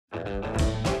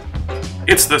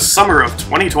It's the summer of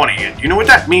 2020, and you know what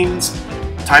that means.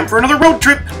 Time for another road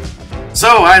trip! So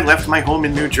I left my home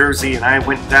in New Jersey and I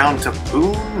went down to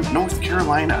Boone, North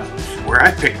Carolina, where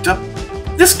I picked up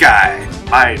this guy,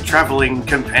 my traveling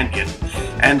companion.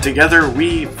 And together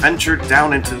we ventured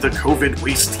down into the COVID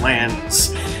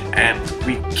wastelands, and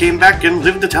we came back and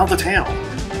lived to tell the tale.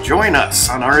 Join us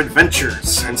on our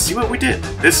adventures and see what we did.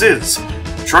 This is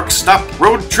Truck Stop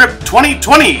Road Trip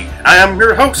 2020. I am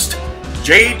your host,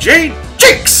 JJJinks!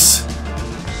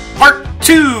 Part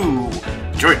 2!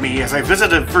 Join me as I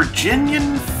visit a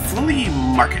Virginian flea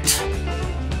market.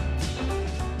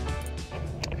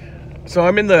 So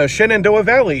I'm in the Shenandoah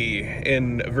Valley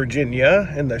in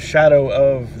Virginia, in the shadow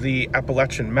of the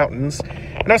Appalachian Mountains,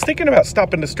 and I was thinking about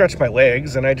stopping to stretch my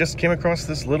legs, and I just came across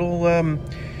this little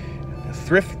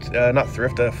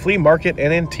flea market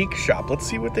and antique shop. Let's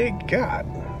see what they got.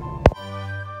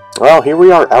 Well, here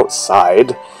we are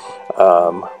outside,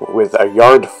 with a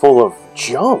yard full of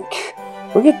junk.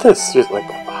 Look at this, just like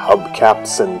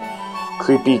hubcaps and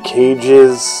creepy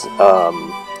cages,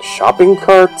 shopping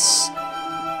carts.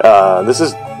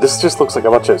 This just looks like a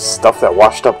bunch of stuff that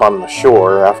washed up on the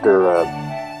shore after a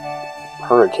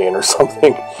hurricane or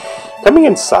something. Coming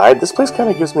inside, this place kind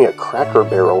of gives me a Cracker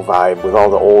Barrel vibe with all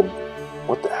the old...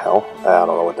 What the hell? I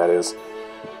don't know what that is.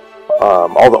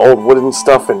 All the old wooden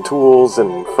stuff and tools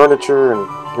and furniture, and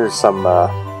here's some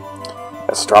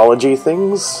astrology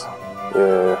things.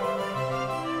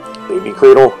 Baby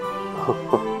cradle.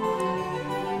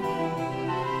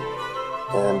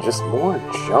 And just more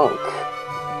junk.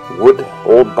 Wood,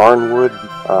 old barn wood,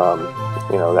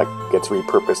 that gets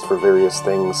repurposed for various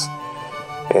things.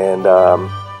 And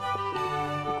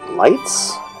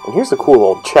lights. And here's a cool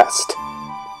old chest.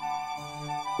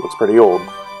 Looks pretty old.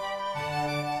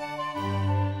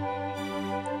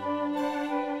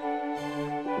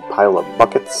 Pile of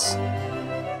buckets.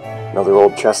 Another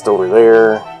old chest over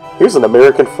there. Here's an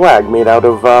American flag made out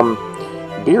of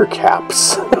beer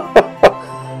caps.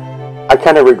 I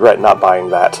kind of regret not buying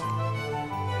that.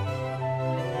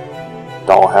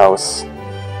 Dollhouse.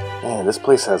 Man, this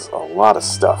place has a lot of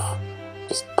stuff.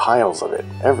 Just piles of it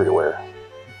everywhere.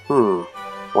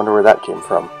 Wonder where that came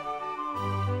from.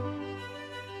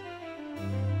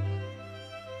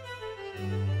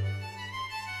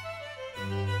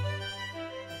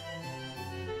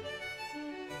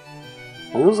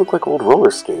 Those look like old roller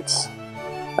skates.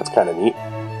 That's kind of neat.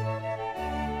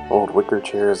 Old wicker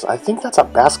chairs. I think that's a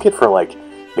basket for, like,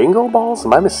 bingo balls?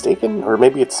 Am I mistaken? Or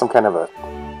maybe it's some kind of a...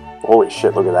 Holy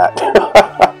shit, look at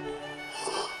that.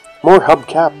 More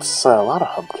hubcaps. A lot of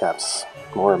hubcaps.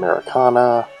 More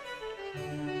Americana.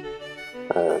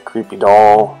 Creepy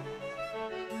doll.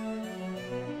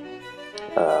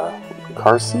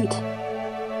 Car seat.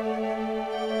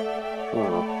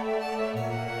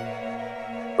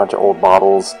 Bunch of old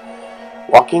bottles,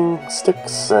 walking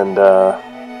sticks, and a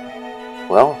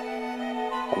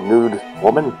nude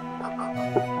woman.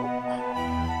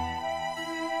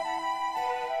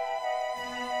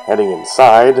 Heading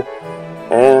inside,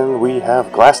 and we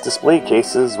have glass display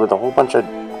cases with a whole bunch of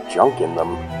junk in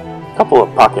them. A couple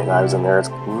of pocket knives in there. It's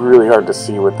really hard to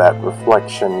see with that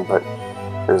reflection, but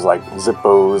there's like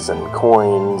Zippos and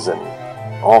coins and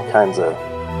all kinds of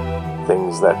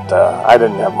things that I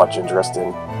didn't have much interest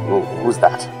in. Ooh, who's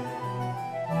that?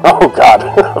 Oh god,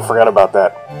 I forgot about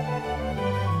that.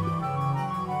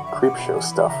 Creep show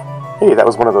stuff. Hey, that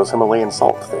was one of those Himalayan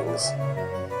salt things.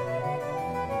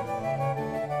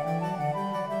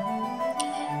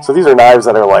 So these are knives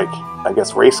that are like, I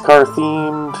guess, race car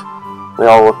themed. They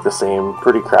all look the same,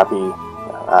 pretty crappy.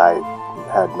 I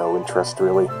had no interest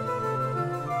really.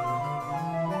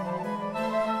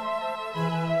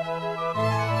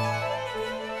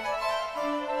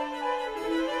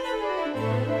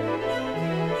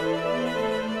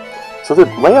 So the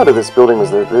layout of this building was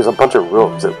there's a bunch of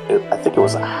rooms. I think it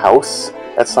was a house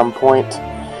at some point,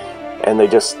 and they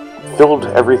just filled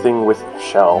everything with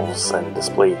shelves and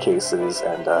display cases,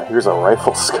 and here's a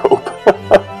rifle scope.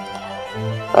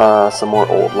 Some more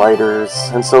old lighters,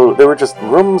 and so there were just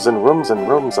rooms and rooms and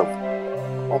rooms of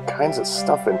all kinds of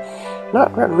stuff, and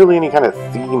not really any kind of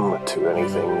theme to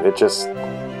anything. They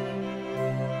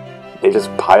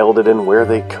just piled it in where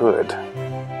they could.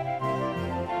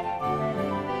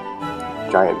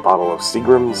 Giant bottle of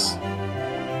Seagram's.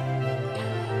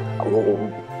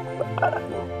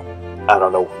 I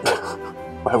don't know.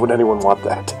 Why would anyone want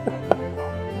that?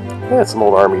 Yeah, some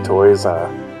old army toys.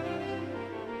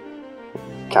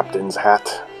 Captain's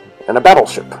hat. And a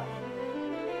battleship.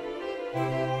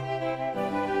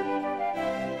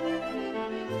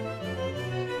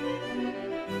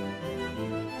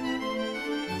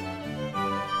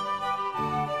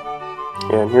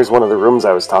 And here's one of the rooms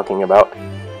I was talking about.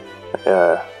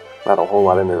 Not a whole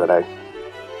lot in there that I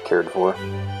cared for.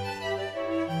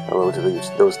 Hello to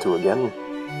those two again.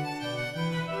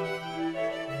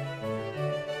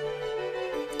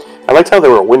 I liked how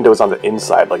there were windows on the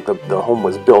inside, like the home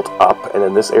was built up, and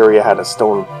then this area had a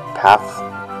stone path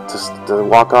to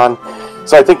walk on.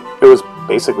 So I think it was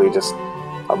basically just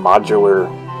a modular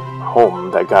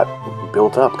home that got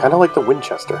built up, kind of like the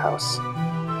Winchester house.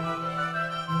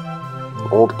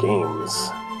 Old games.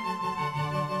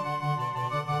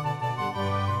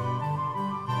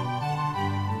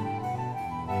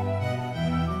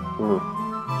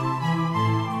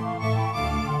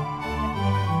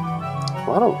 A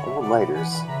lot of old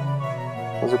lighters.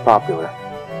 Those are popular.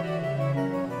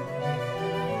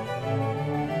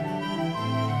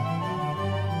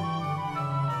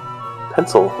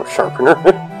 Pencil sharpener.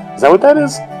 Is that what that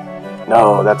is?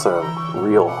 No, that's a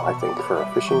reel, I think, for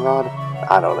a fishing rod.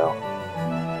 I don't know.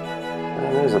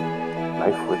 And there's a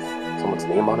knife with someone's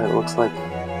name on it, it looks like.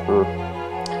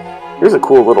 Here's a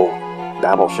cool little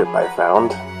battleship I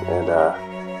found. And a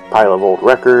pile of old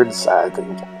records. I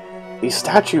think these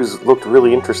statues looked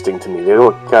really interesting to me. They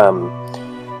look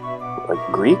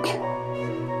like Greek.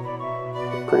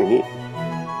 Pretty neat.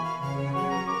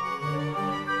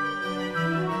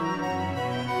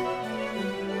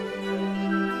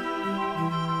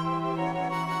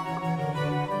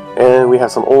 And we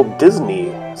have some old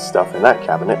Disney stuff in that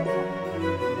cabinet.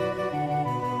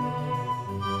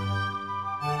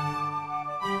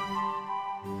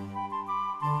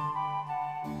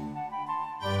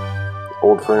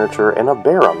 Old furniture and a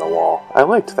bear on the wall. I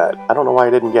liked that. I don't know why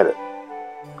I didn't get it.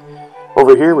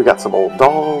 Over here we got some old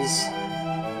dolls,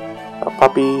 a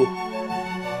puppy,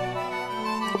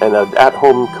 and an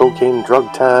at-home cocaine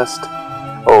drug test.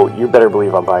 Oh, you better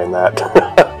believe I'm buying that.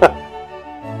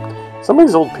 Some of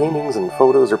these old paintings and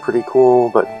photos are pretty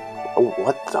cool, but oh,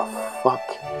 what the fuck?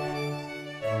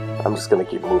 I'm just gonna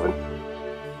keep moving.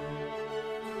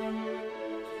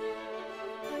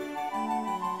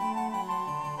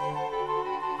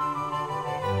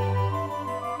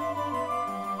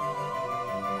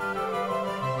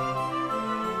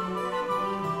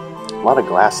 A lot of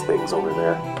glass things over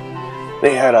there.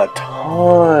 They had a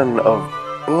ton of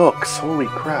books, holy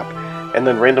crap. And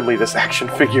then randomly this action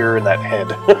figure and that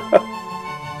head.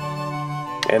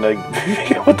 And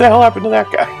what the hell happened to that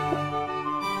guy?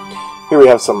 Here we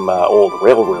have some old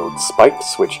railroad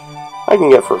spikes, which I can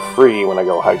get for free when I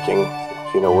go hiking,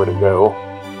 if you know where to go.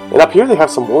 And up here they have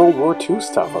some World War II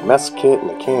stuff, a mess kit and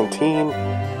a canteen.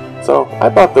 So I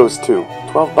bought those too.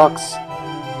 12 bucks.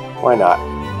 Why not?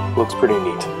 Looks pretty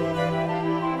neat.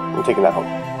 I'm taking that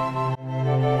home.